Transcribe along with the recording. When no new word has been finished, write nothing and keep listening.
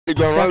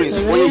John Lawrence,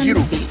 for a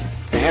hero.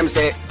 Him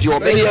say, "You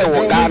obey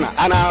or Ghana,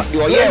 and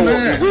the Oye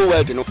will go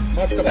well, you know."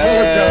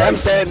 I'm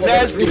saying,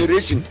 next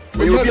generation,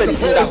 we will be a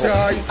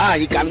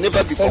he can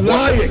never be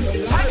forgotten.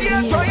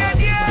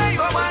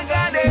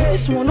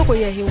 This one no go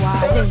he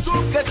wa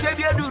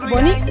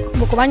Boni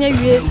Bokobanya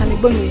US and the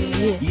Bonu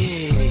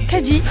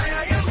Keji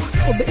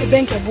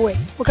Benke boy,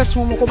 because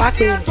one go back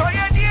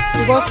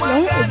because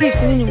no gift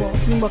anymore,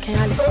 Nimbo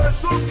Kenale.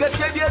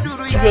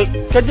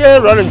 H.E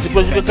Rawlings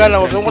because you can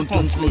also want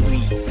to sleep.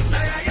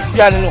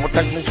 Yanni or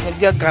technician,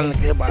 dear can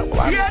get by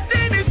one.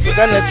 You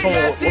can let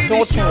home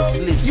to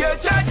sleep.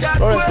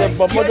 Lawrence said,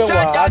 but mother was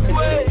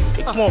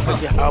more for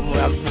the harm.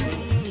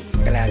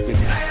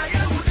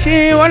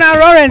 She wanna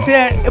Lawrence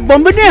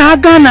Bombardé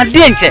Hagana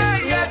Denche.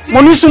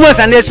 Monisumas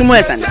and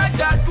Sumas and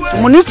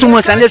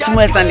Monisumas and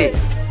Sumas and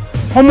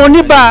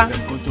Homoniba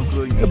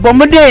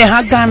Bombardé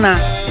Hagana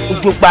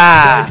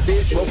Utuba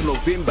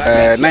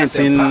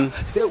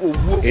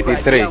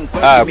 1983.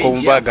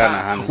 Komba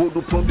Ghana.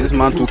 This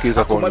man took his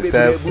upon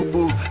himself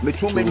to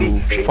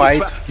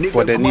fight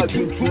for the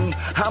needy.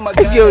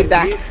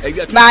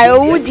 My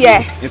old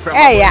dear,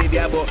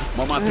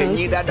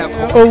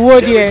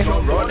 oh dear,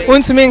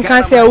 Unsumin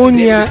can't say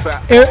Unia.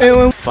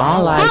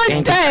 Fun Life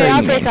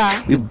Entertainment.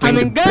 We bring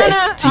the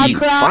best to you.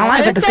 Fun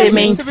Life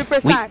Entertainment.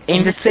 We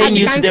entertain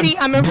you to the brim.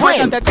 I'm in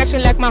front of the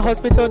Teshin Lekma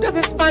Hospital. This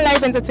is Fun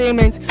Life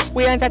Entertainment.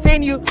 We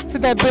entertain you to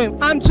the brim.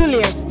 I'm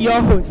Juliet,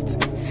 your host.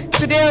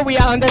 Today we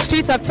are on the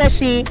streets of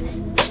Teshin,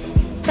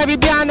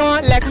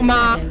 Tabibiano,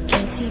 Lekma,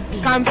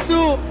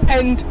 Kamsu,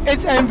 and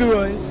its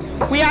environs.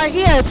 We are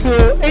here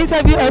to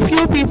interview a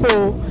few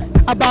people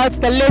about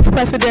the late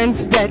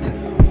president's death.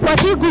 Was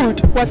he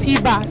good? Was he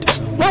bad?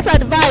 What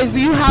advice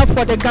do you have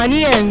for the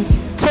Ghanaians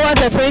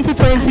towards the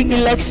 2020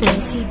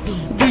 elections?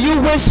 Do you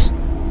wish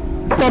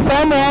for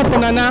 4 more for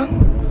Nana,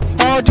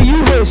 or do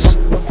you wish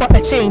for a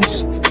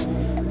change?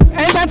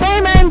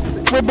 Entertainment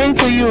we bring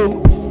to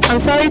you. I'm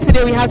sorry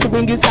today we have to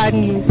bring you sad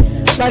news,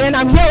 but then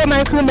I'm here with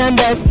my crew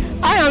members.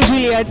 I am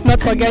Juliet,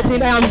 not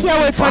forgetting. I am here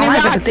with Tony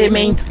Racksbaine.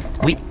 Entertainment,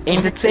 we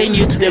entertain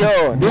you to the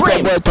This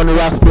boy Tony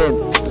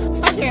Racksbaine.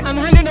 Okay, I'm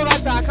handing over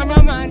to our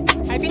cameraman.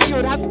 I think he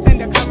would have to turn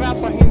the camera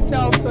for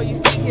himself so you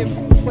see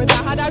him with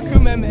our other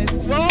crew members.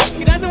 Well,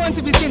 he doesn't want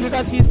to be seen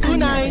because he's too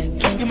nice.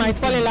 You might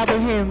fall in love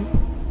with him.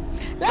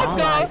 Let's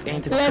go.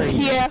 Let's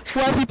hear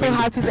what people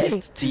have to say.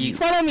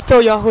 Follow me.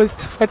 Still your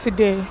host for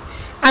today.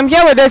 I'm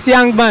here with this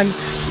young man.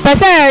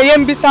 Pese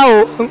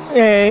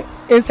yembisa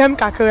in some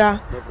kakura.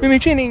 We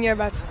training here,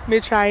 but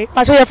me try.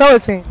 But what you fellow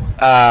saying?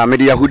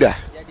 Medi Yahuda.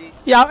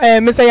 Yeah,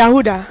 Mr.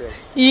 Yahuda.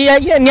 Yeah,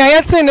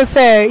 yeah.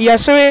 Say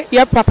Yashwe,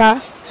 your papa,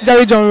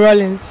 H.E J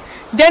Rawlings.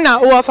 Then I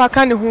offer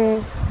can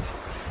who.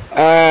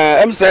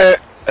 I'm say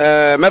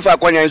mefa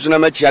kwanya nso na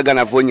machi aga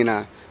na fo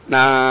nyina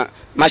na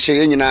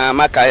mahye nyina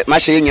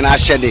mahye nyina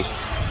hyede.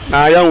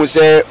 Now, young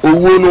say,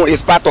 Uwono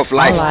is part of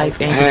life.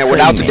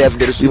 Without death,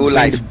 there is no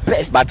life.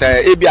 But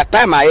it be a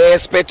time I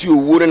expect you,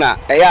 Wurna,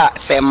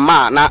 say,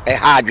 man, not a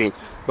hard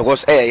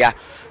because, yeah.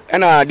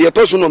 And the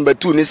person number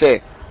 2 is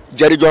say,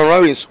 H.E J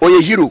Rawlings, or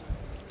a hero.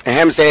 And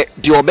him say,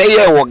 the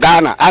Obey or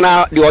Ghana, and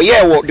the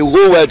Oye, the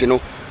whole world, you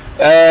know.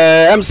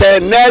 I'm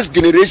saying, next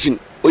generation,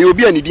 or you'll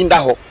be an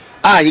Idindaho.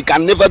 He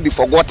can never be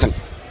forgotten.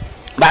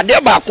 But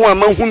there back one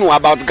man who know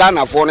about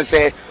Ghana for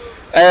say,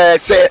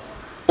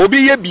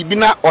 Obiye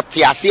bibina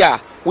otiasia.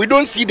 We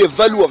don't see the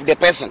value of the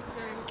person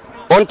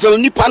until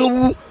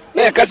Nipanu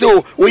na kase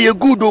o ye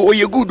good o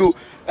ye good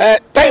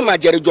time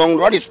H.E J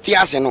Rawlings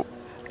tiase no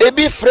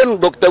ebi friend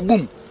Dr.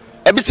 Boom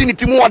ebi si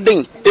nitimu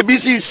oden ebi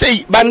si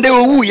sei bande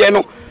owu ye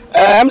no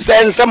am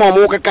say some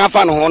mo keka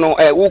fa no ho no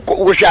wo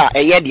hwa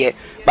eye de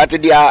but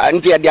dia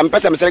ntia dia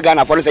mpesa mesere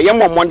Ghana for say ye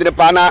mo mondre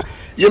pa na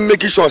ye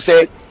make sure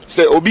say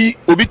obi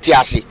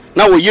tiase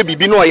na wo ye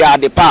bibi no ya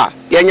de pa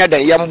ye nya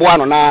den ye mboa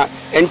no na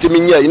entimi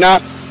nya na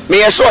me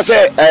sure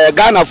say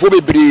Ghana for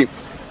bebre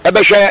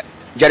ebehwe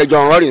H.E J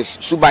Rawlings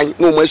suban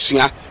no mo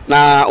asua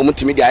na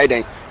omutimi dia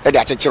eden e dey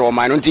achechire o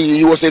man until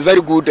he was a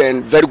very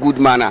good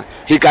man.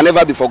 He can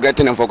never be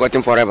forgotten and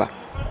forgotten forever.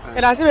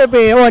 And I say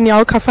bebre on ya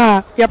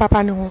okafa ya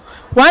papa no.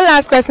 One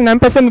last question I'm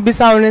person me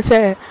bisa on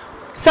say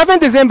 7th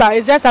December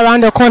is just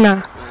around the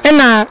corner.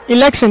 And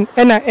election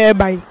and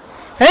airby.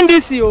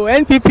 NDC o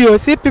NPP o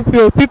CPP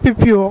o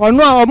PPP o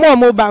ono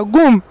omo ba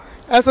gum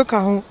eso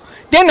ka ho.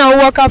 Then na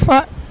wo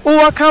kafa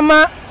wo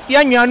kama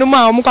ya nnuanu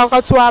ma omo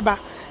kwakwato aba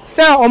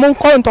say omo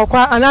nko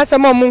ntokwa anase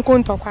ma omo nko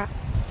ntokwa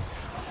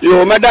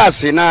yo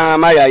medasi na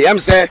maya yam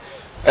say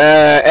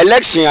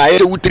election a ye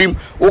wutrim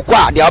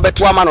okwa de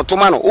obeto ama no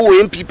toma no o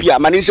NPP a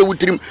mani se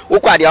wutrim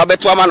okwa de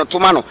obeto ama no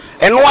toma no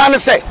eno wan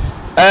say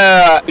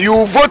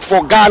you vote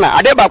for Ghana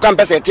ade ba kwa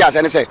mpese ti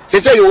ase ne say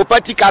you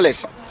party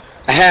colors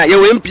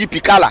you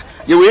NPP color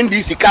you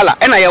NDC color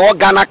and you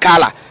Ghana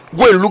color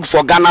go and look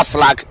for Ghana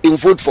flag and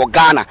vote for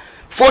Ghana.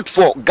 Vote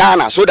for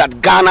Ghana so that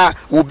Ghana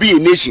will be a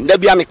nation. There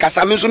be a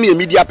mekasa me so me a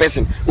media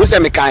person. We say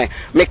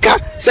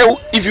meka say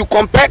if you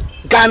compare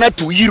Ghana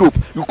to Europe,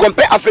 you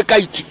compare Africa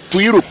to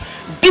Europe.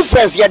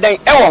 Difference here then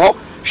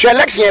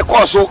election e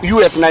course so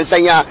US na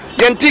nsanya.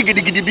 Then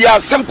tigidi bia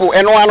simple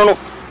eno ano no.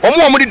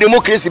 omo di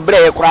democracy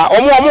bre kura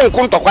omo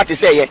nko ntokwa te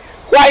say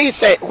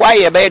why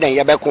ye be den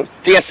ye be ko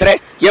te yesre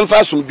yemfa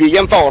asumdwe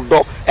yemfa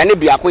odo ene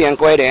biako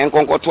yenko ye den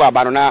enko to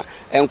aba no na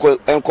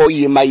enko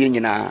yi ma ye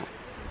nyina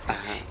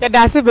ya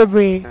dase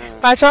bebre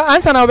pacho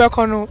answer na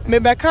obeko no me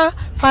beka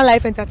Fun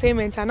Life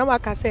Entertainment and no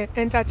can say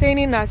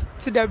entertaining us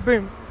to the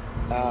brim.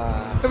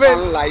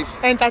 Fun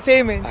Life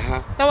Entertainment.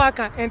 Now I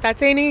can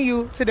entertaining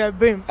you to the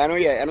brim. I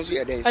know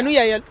see there. I know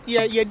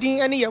you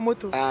din any your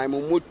motto. I'm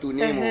a motto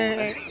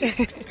name.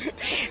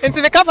 And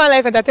to become Fun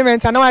Life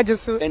Entertainment and now I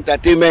just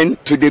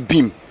entertainment to the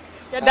beam.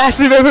 Yeah, that's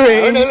the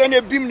bebre.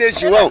 No beam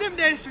nation. Oh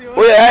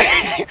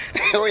yeah.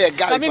 Oh yeah,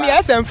 guy. I mean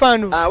SM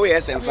fan.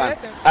 We SM fan.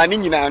 Ani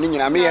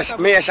nyina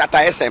me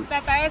shatter SM.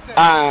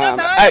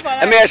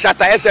 Me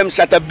shatter SM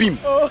shatter beam.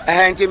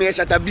 Nti me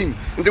shatter beam.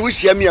 Nti we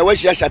share me we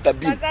share shatter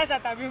beam.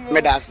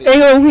 Me that's it.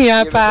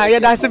 Eh pa, yeah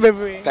that's the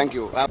bebre. Thank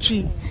you.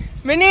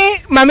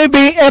 Many mama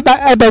be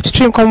able to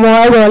train come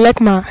over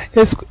Lekma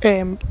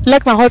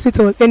Lekma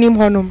Hospital enim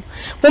honum.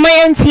 Mama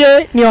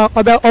yentie ni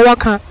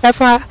owoka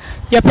efa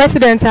your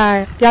president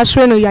ya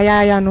shwe no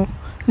ya no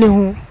ne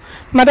hu.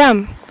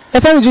 Madam,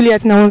 efa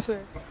Juliet na won so.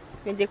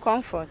 With the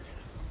comfort.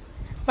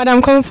 Madam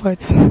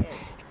Comfort.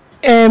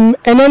 And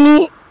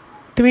any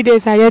 3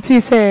 days I yet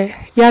say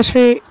ya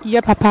shwe ya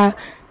papa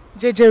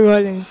H.E J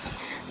RAWLINGS.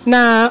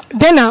 Na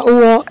dena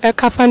uwo e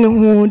kafa ne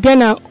hu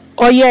dena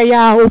oye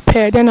ya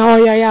ope then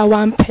oye ya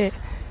one pair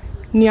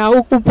nia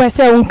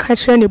upese unka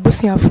kire ne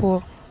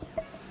busuafo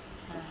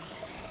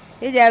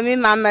e dey me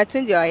mama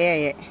tun de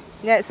oye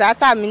ye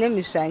sata me ne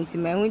mishanti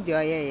me hu de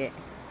oye.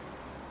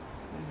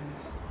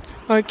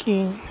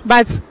 Okay,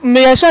 but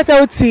me sure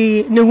say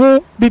uti ne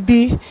hu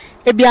bibi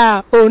e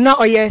bia o na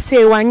oye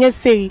say wanye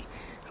say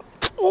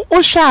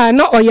o sha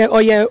na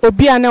oye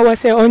obi ana wo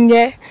say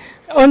onye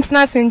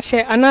ontna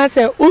sinche ana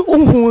say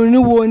uhu ni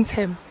wo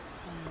ntem.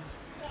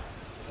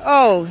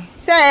 Oh,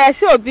 say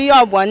obi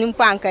oboni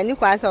mpanka ni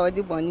kwa sa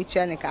odi boni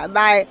chenika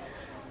by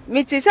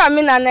mitisa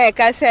mi na na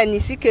eka say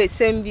ni sike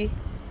sembi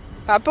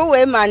papa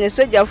we ma ne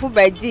soja fu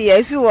baji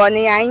e fi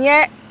woni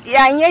yanye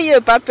ye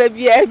papa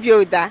bi e bi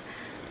oda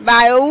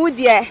by owu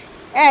de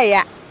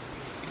ya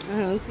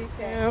nti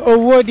say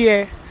owu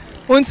de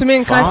wontumi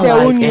nka say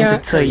onuya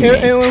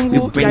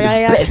we bring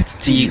the best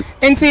to you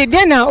nti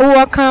de na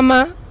owo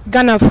kama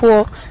Ghana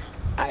for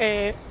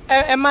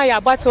Emma ya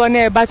bato na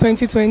eba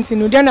 2020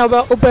 no then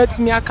obet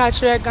me aka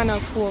kire Ghana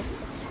for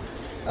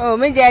oh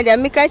me dey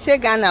me ka kire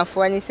Ghana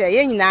for ni say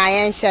ye nyina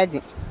ayen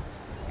hyade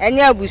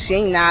ene abusu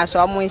nyina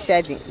so mo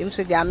hyade dem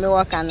so dey me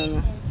work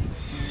no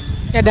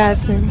yeah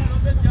that's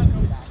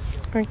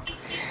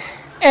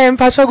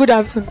Pastor, good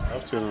afternoon.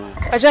 Afternoon.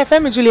 Pastor,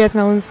 friend Juliet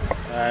now.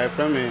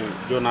 Friend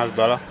Jonas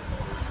Dollar.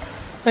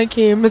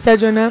 Okay, Mr.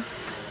 Jonah.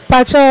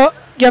 Pastor,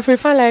 your free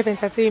Fun Life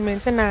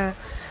Entertainment na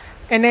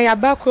and I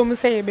back home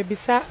say baby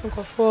sa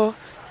nkofo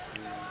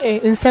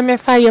nseme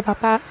fa ye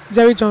papa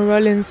Jerry John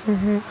Rawlings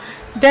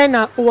then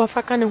na o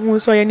fa kan hu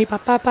so ye ni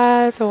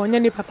papa so onye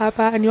ni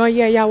papa and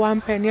ye ya one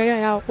pen ye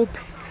ya open.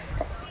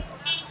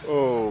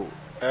 Oh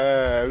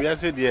we are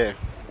said there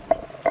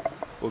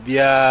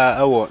obia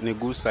awo ne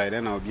good side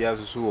and obia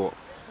so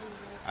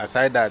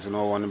aside that you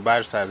know one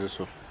bad side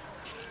so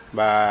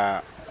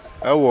ba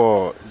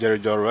awo Jerry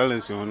John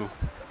Rawlings no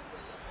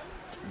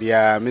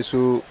dia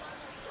mesu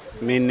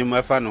minimum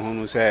afa no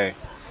hunu say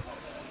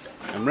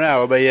amra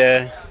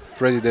obeye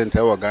president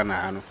e Ghana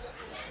ha no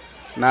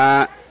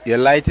na your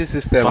lighting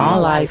system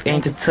Fun Life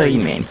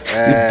Entertainment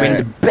we bring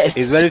the best.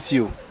 It's very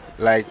few,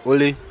 like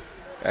only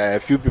a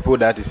few people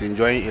that is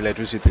enjoying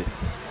electricity,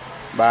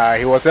 but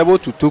he was able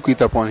to took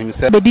it upon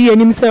himself. Bedi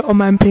enim say o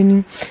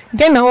mampeni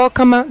then na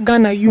kama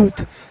Ghana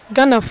youth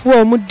Ghana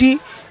for mudi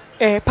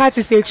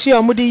parties e chi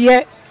o mudi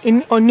ye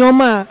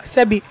onyoma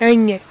sabi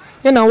enye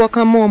then na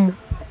kama omu.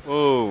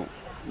 Oh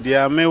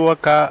dia me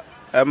waka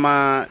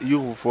ama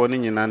youth for ni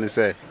nyina ne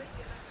say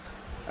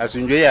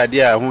asunjwe ya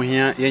dia ho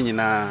hia ye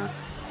nyina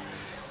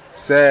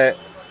say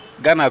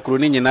Ghana kro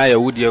ni nyina ya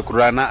wudie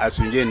kro na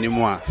asunjwe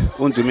nimu a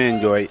ontumi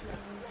enjoy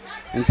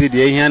nti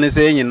dia hia ne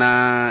say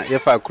nyina ye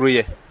fa kro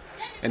ye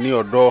eni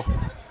odo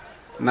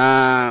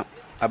na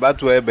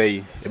abatu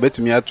ebeyi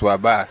ebetumi atu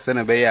aba se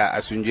na be ya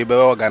asunjwe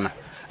be Ghana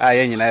a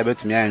ye nyina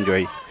ebetumi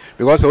enjoy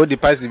because o di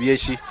pass bi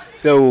echi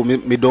say o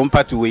me don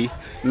party we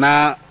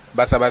na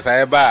basa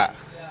eba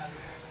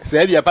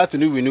say bia party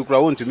ni we ni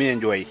kura won to me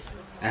enjoy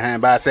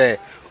ba say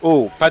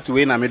oh party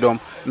we na me dom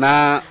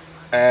na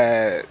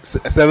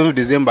 7th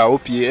December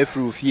opie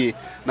efru fie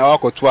na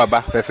wakoto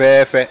aba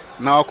fefefe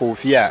na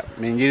wakofie a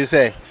menjiri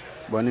say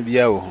bonu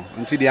bia wo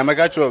nti dia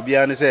meka tro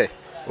bia ni say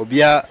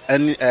obia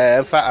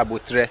enfa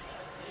abotre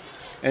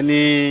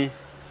eni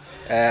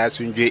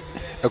asunjwe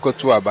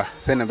ekoto aba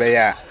say na be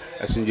ya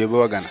asunjwe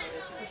be Ghana.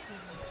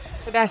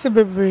 That's a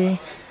baby.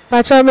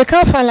 But me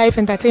can Fun Life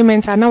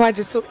Entertainment and now I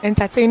just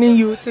entertaining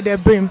you to the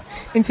brim.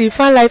 Into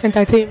Fun Life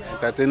Entertainment.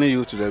 Entertaining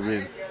you to the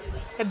brim.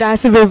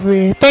 That's a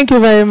baby. Thank you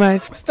very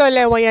much.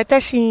 Stole wa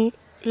yatashi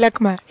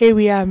Lekma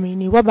area mi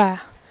ni waba.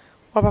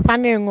 Wapa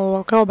pane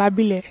ngo ka waba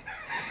bile.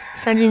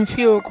 Sanjin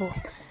fioko.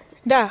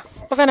 Da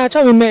Ofa na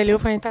cho me mail,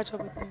 ofa in touch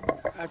up with him.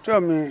 I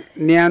told me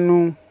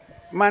Nianu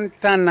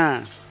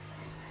Montana.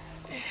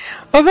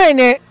 Ofa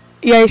ne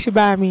ya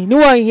ishiba mi. Ni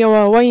one here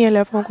 1 year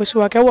left on ko shi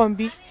wa ke won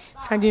bi.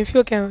 Sanjin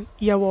fio ken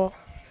ye wo.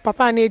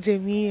 Papa na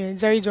H.E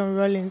J J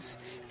RAWLINGS,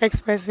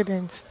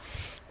 ex-president.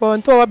 But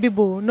unto wa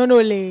bibo no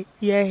le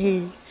ye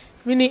he.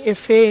 Mini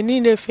efe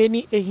ni nefe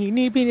ni ehi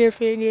ni bi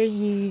nefe ni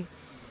ehi.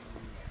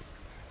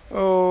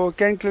 Oh,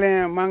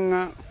 Kenkle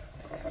manga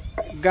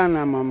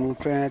Ghana mamu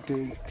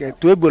fete ke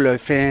tuebolo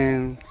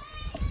fen.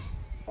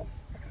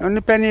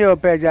 Only penny or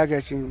pay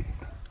jacket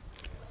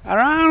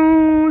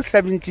around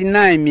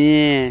 79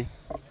 me.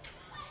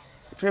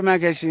 Frema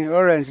cashin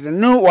orange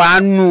no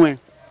one knew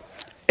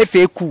if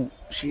a coup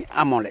she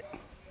amole.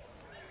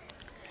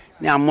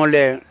 Ni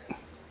amole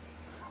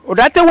o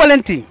that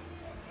Wellington.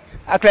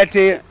 I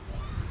crate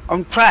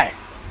on try.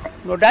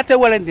 No that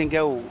Wellington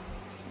go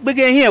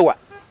begin here what.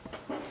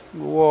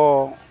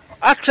 Wo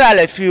I try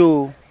a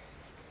few.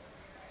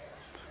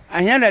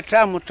 I hear the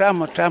tram.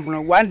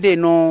 One day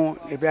no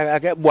if I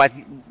get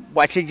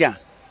watch it down.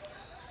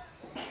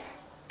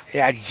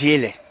 Yeah,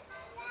 jail.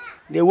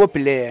 They whoop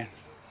play.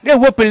 They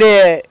whoop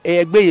play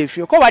a bay if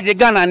you come at the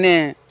gun and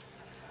then.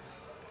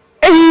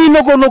 Eh,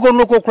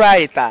 no go cry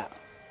it.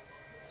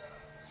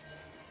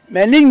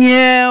 Many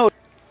year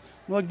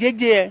no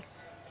JJ.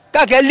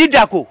 Kaka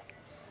leader ko.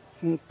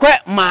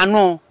 Quite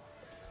mano.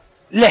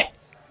 Le.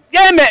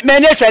 Yeah,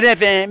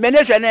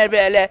 menation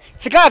never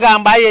Chicago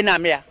and buy in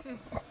Amia.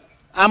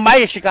 And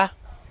buy Chica.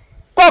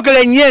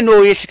 Cockling ye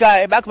no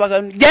Ishika back.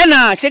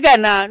 Jena,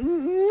 Shigana,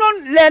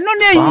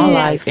 no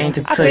Life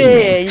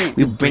Entertainment.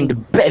 We bring the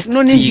best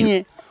no to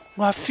you.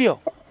 No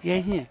feel,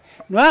 yeah,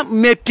 no,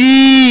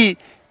 maybe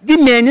the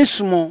man is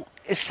small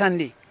is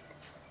Sunday.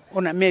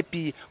 On a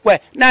maybe, well,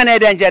 none of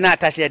them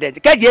Janata said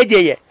it. Get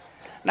ye,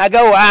 now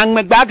go and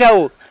make back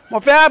out.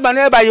 Mofair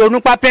Banner by your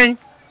new papen.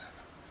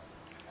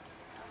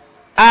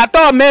 I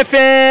thought me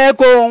fair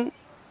go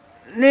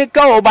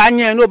Nico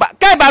Banya no but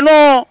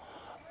Cabano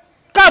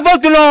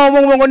Cavotulo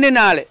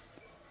Mongonale.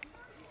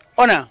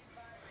 Honor.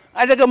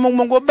 I think a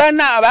Mongo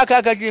Bana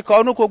Abaka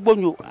Konuko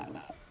Bonu.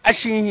 I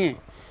see him.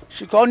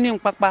 She called him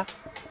Papa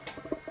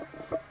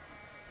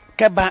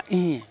Caba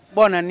in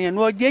Bona near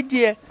no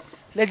JJ.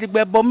 Let it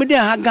be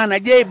Bomina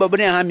Hagana J.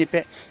 Bobina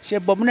Hamipe. She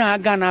Bomina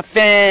Hagana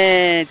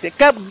fair. The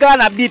cap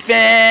gonna be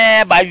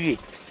fair by you.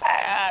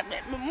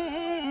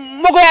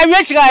 Mogo ya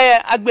rich guy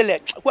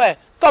agbele kwe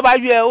ko ba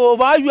yue o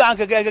ba yu an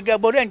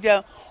keke bo re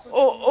nje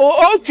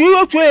o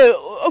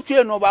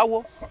tu no ba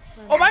wo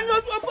o ba no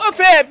o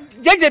fe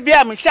jeje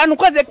bia mi sha no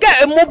ko de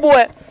ke mobo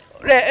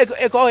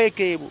e ko e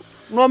ke bu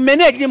no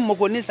manage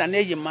mogo ni san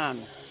e ma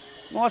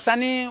no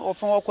sani o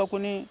fun okwaku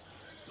ni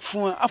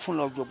fun afun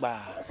lo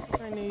jogba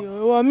Fani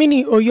yo wo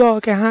mini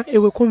oyo ke ha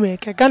ewe ku me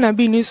ke Ghana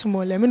bi ni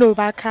sumo le mi no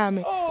ba ka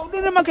me oh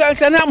do ma ke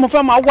sani mo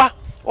fa ma wa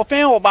o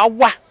fe o ba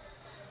wa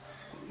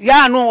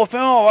ya no o fe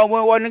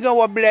o ni ga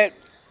wo ble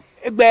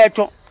egbe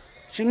eto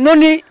si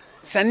noni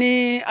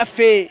sani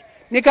afe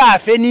ni ka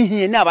afe ni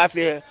hin na ba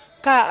fe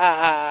ka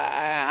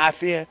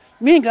afe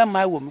mi ga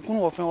ma wo mi kun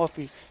wo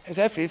fe e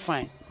ka fe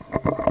fine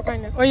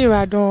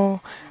oyira don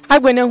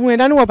agbene hu e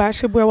da ni wo ba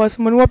se bo e wo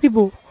sumo ni wo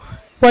people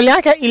wole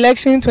aka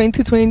election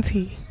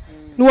 2020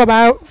 ni wo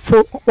ba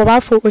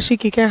fo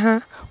oshiki ke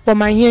ha wo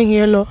ma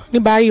hie lo ni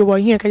ba yi wo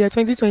hie ka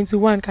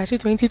 2021 ka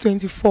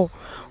 2024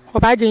 wo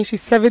ba je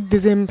 7th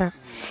December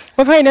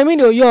wo fa ina mi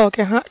no yo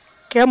ke ha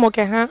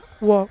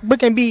wo be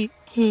kan bi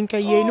hin ka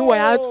ye ni wo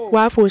ya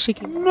wa fo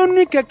oshiki no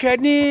ni keke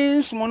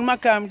ni sumo ma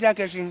ka am ja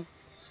ke shin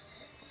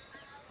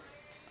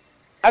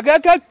aga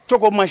ka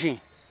choko machine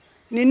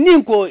ni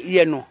ninko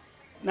ye no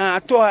na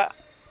to a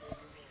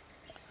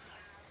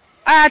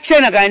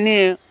chena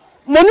gani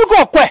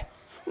moniko kwe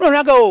no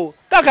naga o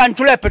ka kan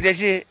tule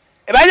petesi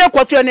e ba ye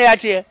kwotu ne ya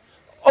che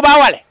o ba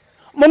wale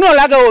mono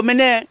laga o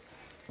mene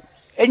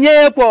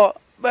enye ko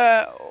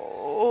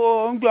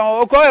o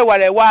njo ko e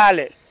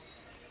wale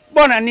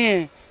bona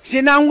ni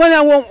sina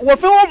ngwana wo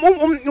fe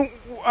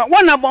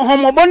wona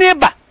homo boni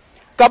ba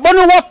ka boni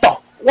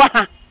woto wa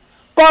ha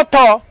ko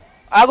to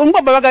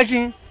agungbo baba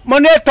gachi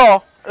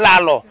moneto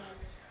lalo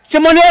se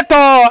moneto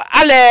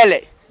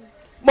alele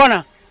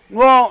bona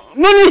no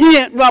ni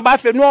hie no aba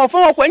fe no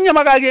fo ko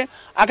nyama gage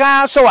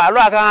aka so wa lo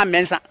aka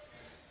mensa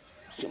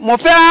mo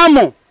fe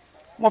amo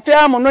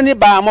no ni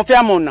ba mo fe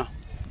amo na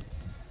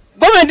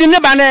government ni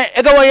ba ne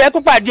e go ye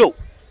kupajo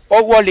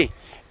o wole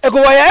e go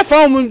ye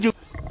fa mu nju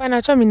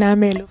Fana cho mi na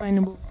melo fani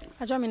bo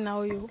ajo mi na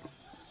oyo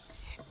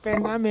pe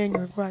na me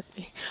nyo kwa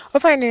pe o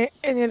fani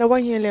ene lo wa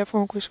hie le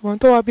fon ko so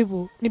to wa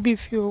people ni bi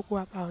fi o ko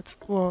about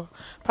wo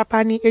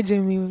papa ni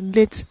H.E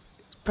late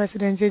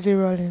President J.J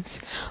RAWLINGS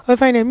o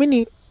fani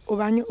mini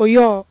obanyo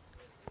oyo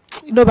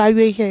no ba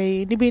we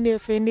here ni bi ne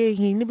fe ne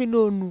hin ni bi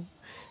no nu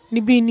ni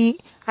bi ni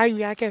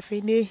ayu aka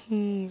fe ne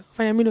hin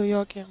fani mi no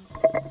yo ke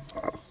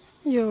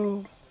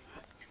yo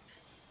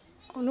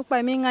onu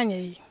pa mi nganye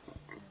yi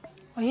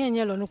oyin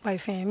yen lo nu pa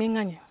ife mi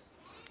nganye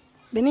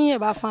be ni ye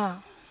ba fa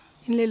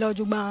nle lo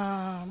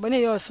jugba bo ne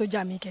yo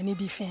soja mi ke ni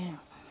bi fe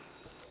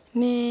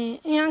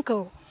ni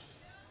yanko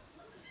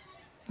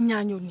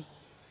nyanyo ni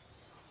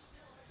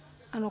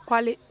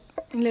anokwale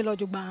nle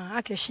lojugba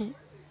akeshi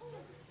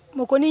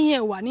mokoni hie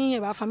wa ni hie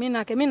ba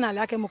famina ke mina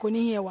la ke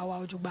mokoni hie wa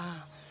ojugba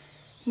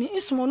ni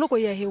isumo no ko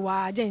ye he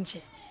wa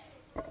ajenche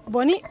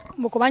boni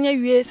mokobanya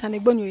wie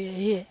sanegbonyo ye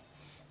he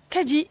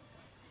keji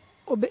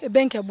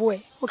benke boy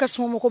o ka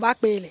sumo moko ba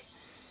pele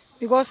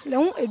because le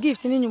a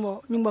gift ni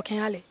nyumo kan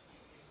ale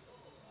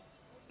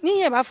ni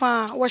hie ba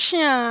fa wo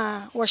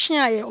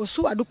hia ye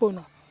osu adupo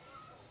no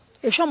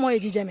ehwo mo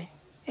ejijeme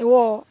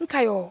ewo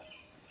nkayo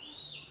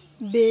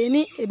be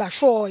ni e ba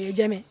sho ye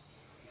jeme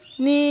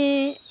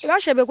ni e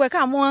ba shebe kwe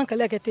ka mo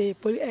ankele kete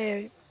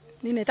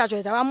ni ne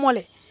tajo ta ba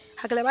mole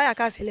akele ba ya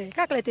ka sele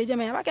ka kele te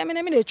jeme ba ke me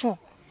ne chuo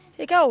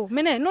e ka o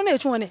me ne no na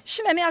chuo ne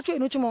shine ne achu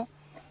enu chumo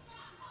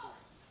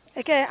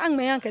e ke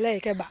angme ankele e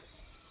ke ba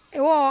e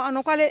wo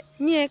anokwale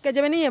mie ke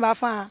jeme ni ye ba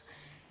fa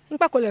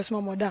npa kole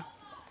sumo moda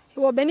e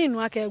wo be ni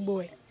nu aka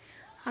egbo e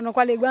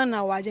anokwale gba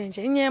na wa je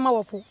nche nye ma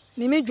wopo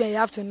ni me dwen you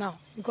have to now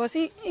because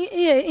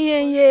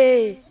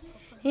ihe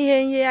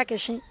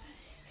akeshi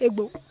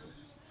egbo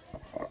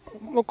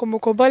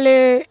moko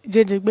bole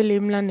jeje gbele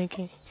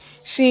mlaneke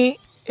si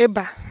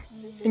eba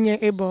nye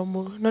eba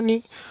mo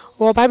noni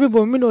wo ba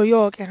bibo mi no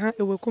yo ke ha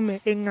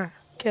ewekume enga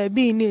ke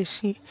bi ni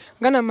esi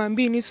gana man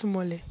bi ni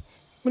sumole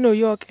mi no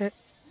yo ke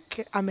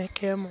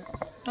ameke mo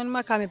non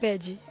ma ka me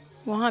peji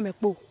wo ha me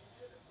po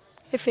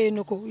efe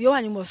noko yo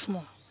anyi mo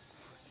sumo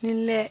ni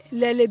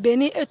le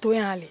beni eto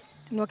yan ale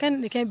no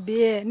ken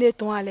be ne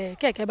to ale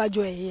ke ba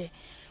jo ye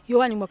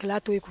yo anyi mo kla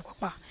to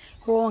ikukopa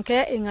wo nke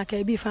enga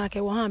ke bi fa ke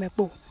wo ha me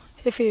po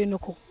efe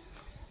noko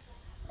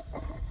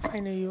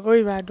fine yo o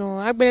ira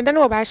don agbene dan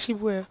wo ba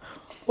shibu e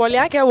wole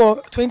ake wo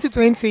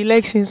 2020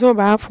 elections so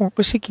ba fun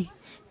osiki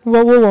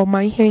wo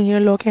ma ihe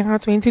lo ke ha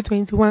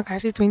 2021 ka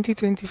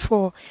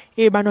 2024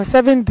 e ba no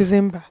 7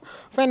 December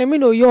fine mi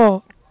no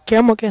yo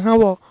ke mo ke ha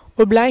wo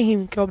obla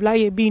him ke obla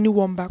ye bi ni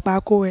wo mba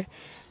pa ko e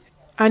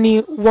ani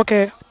wo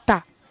ke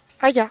ta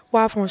aya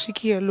wa fun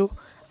osiki elo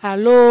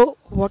alo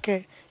wo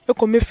ke e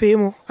ko mefe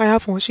mo aya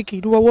fun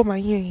osiki wo ma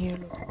ihe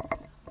lo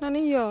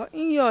nani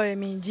yo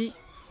eminji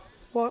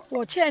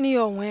wo che ni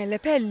yo wen le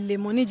pelle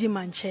moniji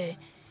manche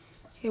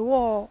e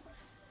wo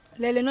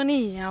lele no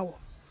ni yawo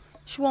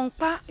shwon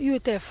pa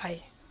yute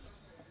fai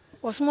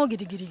wo smo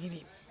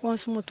gidi won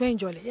smo to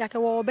enjoy ya ke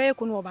wo be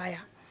ko no ba ya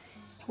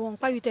won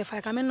pa yute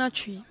fai ka me na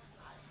twi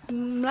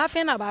mla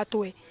fe na ba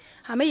to e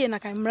ame ye na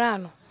ka mra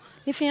no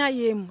ni fi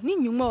aye mu ni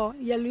nyumo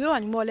ye lo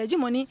ani mo le ji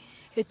mo ni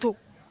eto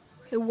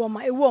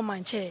ewo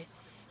manche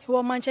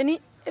ni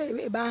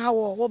ba ha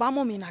wo ba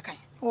mo mi na kan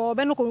wo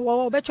be no ko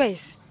wo be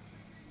choice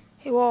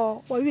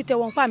wo yute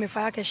won pa me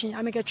fa akeshin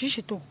ameke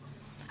twishito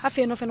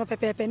afi no fe no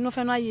pepepe no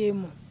fe no aye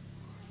mu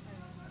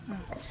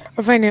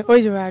fine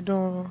ojo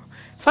don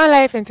Fun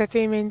Life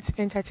Entertainment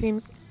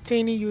entertaining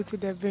you to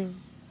the brim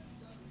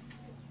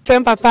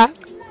tem papa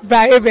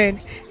ba eben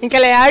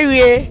nkele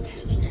awie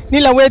ni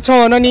la we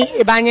ton no ni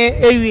ebanye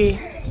ewie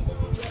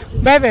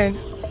beben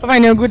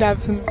fine good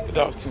afternoon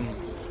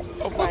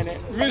fine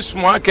miss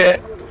mwake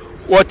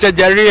what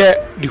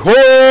the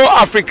whole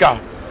Africa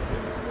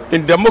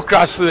in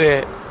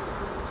democracy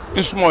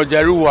in small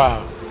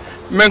Jaruwa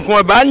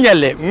menkwa ba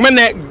nyele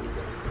mene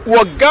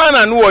wo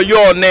Ghana no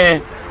yo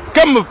ne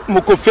come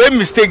moko fe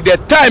mistake the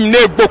time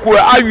ne gboku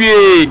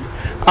awie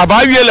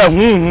abawie la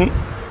hunhu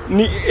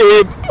ni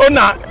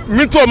ona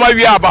mito ma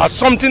wi about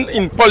something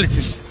in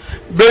politics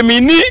be mi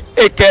ni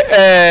eke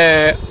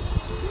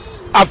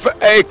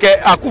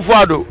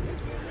Akufo-Addo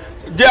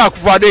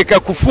eke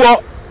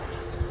Kufuor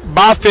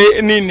ba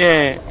fe ni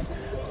ne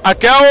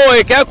akao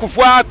eke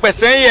Kufuor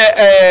person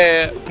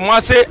ye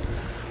Kumase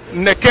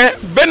neke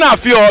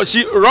benafio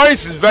she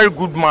Royce is very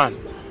good man.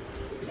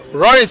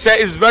 Royce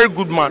is very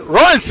good man.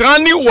 Royce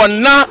rani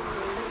wana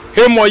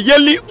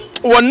hemoyeli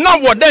wana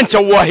wadenche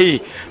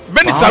wahi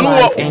benisanu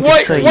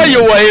waye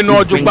wahi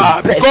no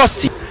juba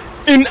because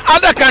in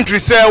other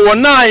countries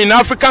wana in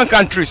African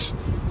countries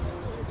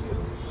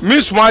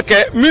Miss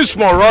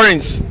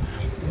Royce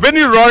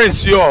Benny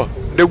Royce yo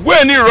the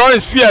way ni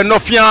Royce fear no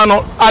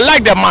fiano I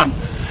like the man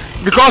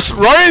because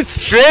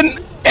Royce train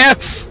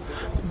X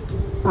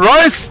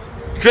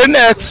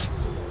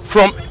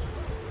from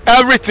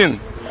everything.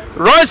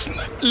 Royce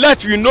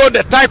let you know the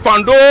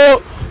taekwondo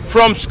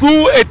from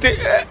school,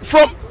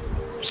 from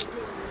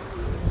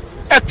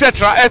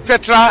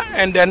etc.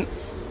 And then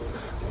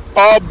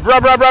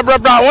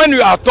blah. When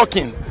you are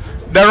talking,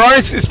 the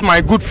Royce is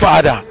my good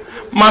father.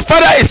 My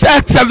father is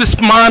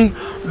ex-serviceman,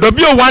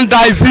 W1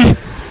 Daisy.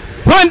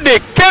 When they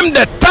came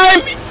the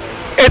time,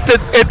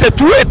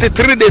 82,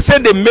 83, they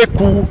said they make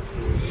coup.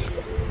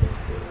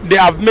 They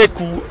have made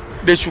coup.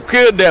 They should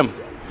kill them.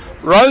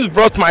 Royce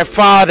brought my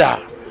father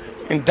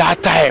in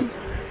that time.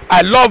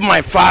 I love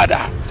my father.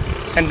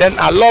 And then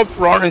I love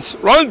Lawrence.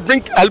 Lawrence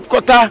bring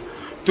helicopter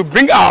to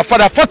bring our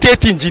father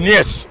 48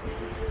 engineers.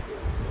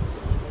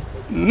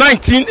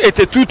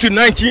 1982 to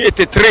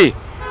 1983.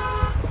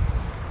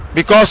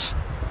 Because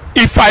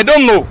if I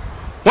don't know,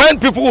 when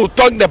people will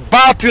talk the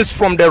bad things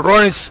from the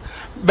Lawrence,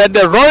 but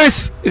the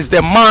Lawrence is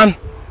the man,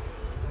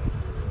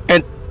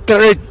 and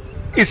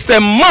it's the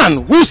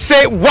man who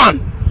say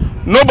one,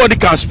 nobody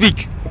can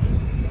speak.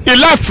 He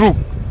laughed through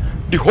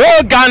the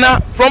whole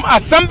Ghana from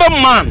assemble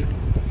man,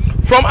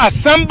 from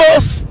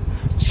assembles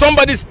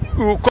somebody's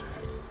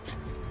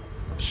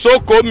so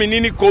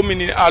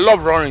Kominini. I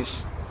love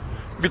Rawlings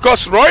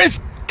because Rawlings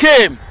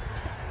came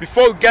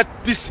before we get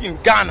peace in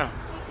Ghana.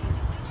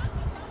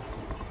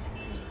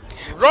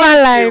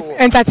 Fun Life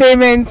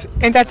Entertainment,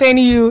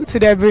 entertaining you to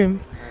the brim.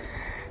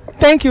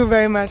 Thank you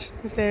very much,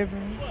 Mr.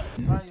 Ebrim.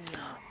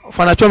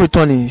 Fanachomi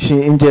Tony,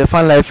 she in the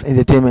Fun Life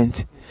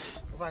Entertainment.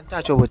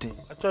 Fantastic what?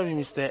 I told you,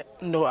 Mr.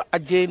 Noah,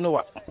 H.E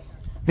Noah.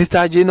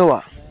 Mr. H.E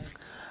Noah.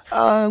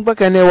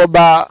 Bakane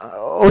waba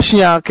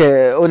Ocean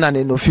ke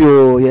onane no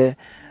fio ye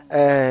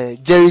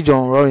Jerry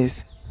John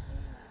Rawlings.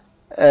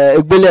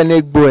 Egbele na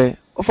egbo e.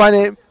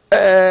 Ofane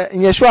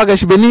nyesho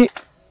agashi beni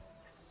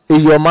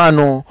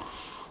eyomano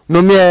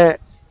no me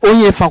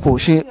onye fako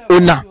shi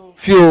ona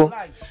fio.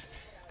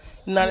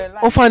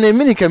 Ofane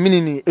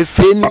minini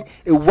efeni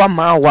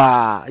ewama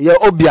wa ye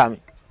obiami.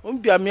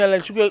 Obiami ala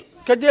suke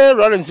kede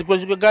Rawlings ko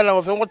suke Ghana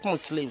of what more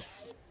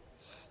slaves.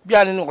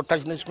 Biani no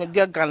touch na suke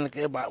dia Ghana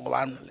ke ba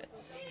wanale.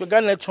 We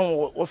Ghana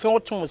chon of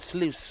what more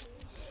slaves.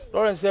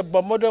 Rawlings say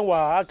but modern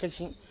wa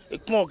akashi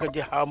ekmo ka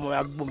de ha mo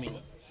agbumi.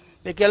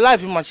 They ke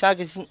life in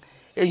mashakashi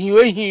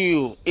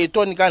ehiwe e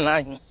to ni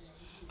Ghana hin.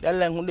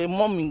 Dala hunde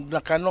mommy la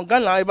kanon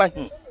Ghana e ba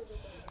hin.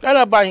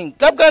 Ghana ba hin.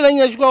 Kap Ghana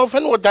yin suke of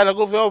no dala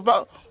go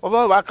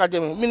over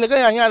academy. Me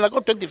nigga yan go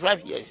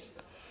 25 years.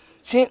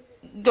 See,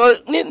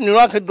 ni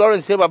rock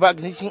Rawlings say about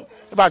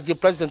the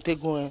president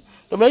take going.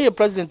 The mayor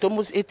president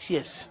almost 8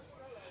 years.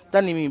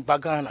 That mean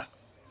Bagana.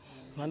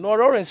 No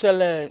Rawlings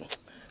say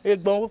e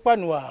gbon pa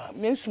ni wa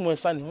me nsumo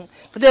san ni.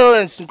 Kede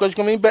Rawlings because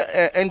come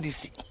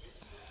NDC.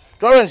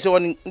 Rawlings say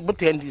won but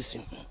NDC.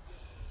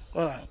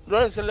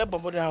 Rawlings say le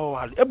bombo de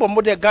ha e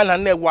bombo de Ghana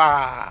na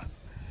wa.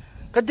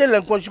 Kede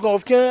len ko sugo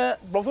of ke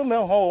brofo me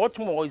ho what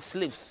more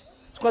slaves.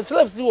 Because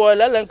slaves were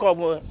len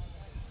ko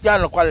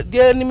Jano kwale the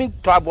enemy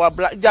to abwa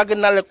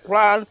jagnale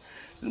kran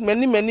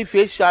many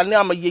fish and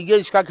am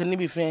yege ska kan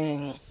bi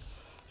fen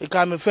e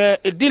ka me fe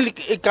e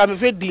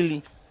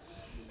deal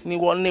ni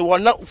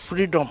won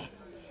freedom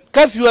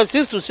curfew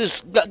 6 to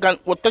 6 gan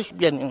what touch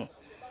bien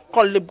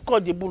call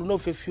the bull no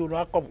fe fiu no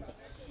akob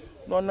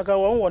no na ka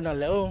won na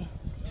le o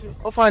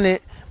Ofane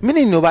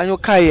mini no ba nyo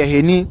kai ye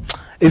heni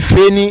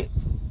efeni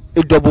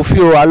e double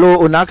fiu alo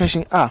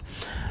onakashin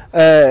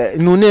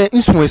nune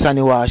nsumo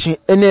sane wa shin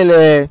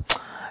enele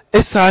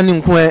esa ni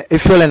nko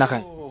efiole na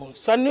kan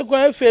sane ko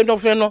efe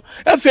no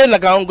efe na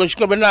kan ngo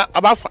shiko be na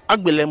aba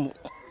agbelemu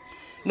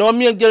no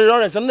mi Jerry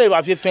Rawlings no e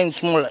ba fe fen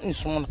small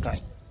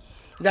kan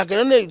da ke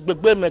no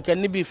gbegbe me ke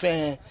ni bi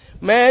fen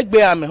me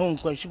gbe ame ho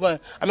nko shiko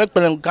ame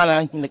pele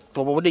Ghana hin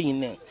to bo de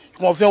yin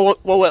ko fe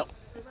wo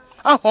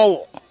ahon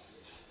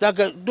da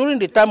ke during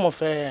the time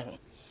of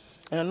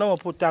no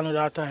put down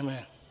that time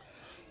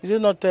is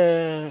it not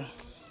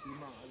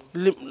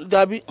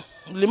Dabi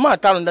Lima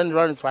town then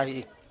Rawlings by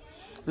here.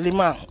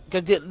 Lima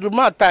get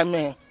Lima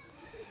time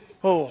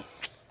oh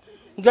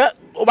get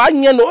oba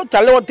nye no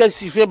tale what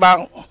si fe ba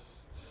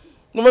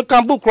no me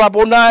kan book crab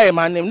na e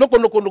my name no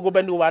go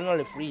bend over no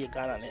le free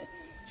Ghana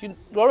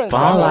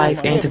Fun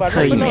Life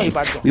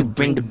Entertainment. We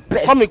bring the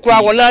best. Come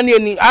crowd wona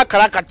ni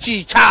akaraka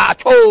chi cha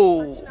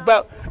to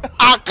ba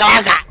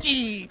akaraka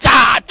chi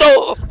cha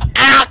to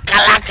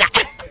akaraka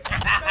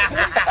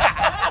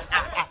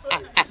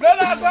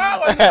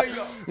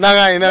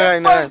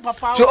Nagai.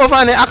 So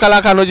ofane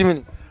akalaka no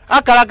jimini.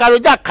 Akalaka lo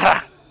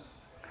jakara.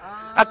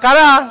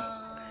 Akara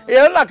e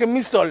na ke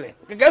misole.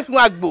 Ke fun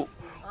agbo.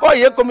 Ko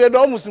ye ko me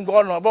do musun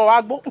go no bo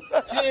agbo.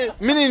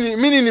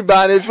 Mini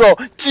ba na fio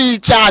chi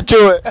cha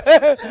cho.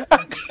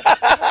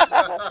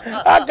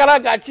 Akara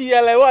ga chi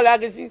ele wala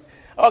ke si.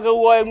 O ke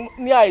wo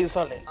ni ai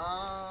sole.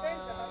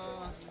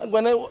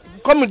 Agbona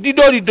come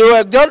dido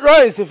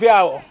Rawlings fi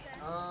awo.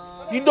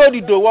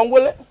 Dido won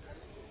wole.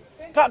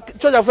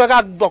 Choja for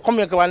ka do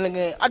come ke wan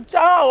nge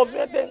aja of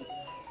anything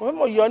we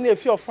mo yo na e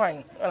feel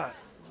fine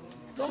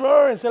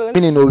Rawlings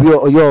mini no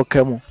yo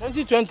kemu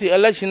 2020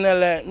 election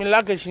ele mi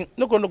lakeshi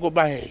no go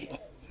ba he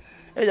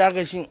e ja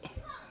keshi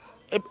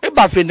e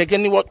ba fe ne ke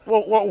ni what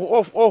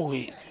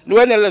we no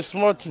when ele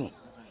small thing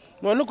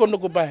no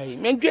go ba he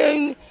me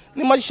nje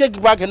ni ma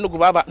shake back no go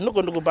ba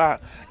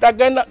that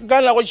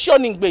Ghana was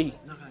shining gbe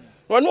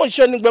no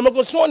shining gbe me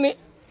ko so ni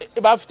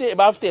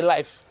about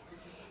life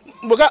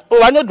Boka o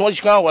wanyo don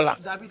shikan wala.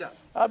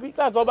 Abi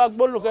ka go ba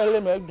gbolu ke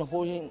le me don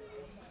ko yin.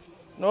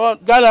 No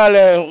Ghana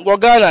le go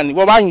Ghana ni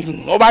go ba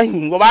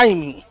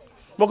yin.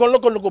 Boko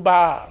loko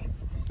ba.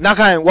 Na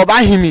kan wo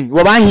ba himi.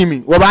 Loko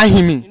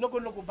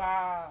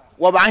ba.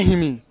 Wo ba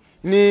himi.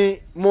 Ni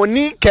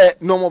money ke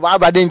no mo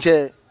ba de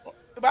nche.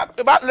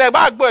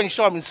 Ba go and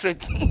show me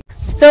straight.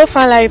 Still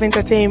Fun Life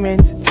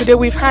Entertainment. Today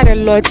we've had a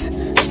lot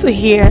to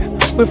hear.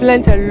 We've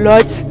learned a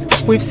lot.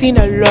 We've seen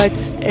a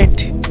lot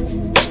and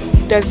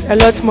there's a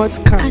lot more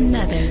to come.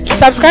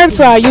 Subscribe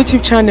to our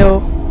YouTube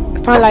channel,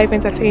 Fun Life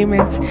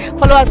Entertainment.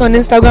 Follow us on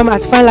Instagram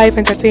at Fun Life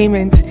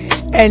Entertainment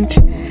and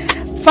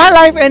Fun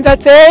Life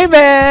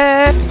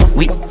Entertainment.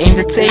 We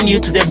entertain you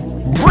to the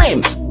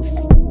brim.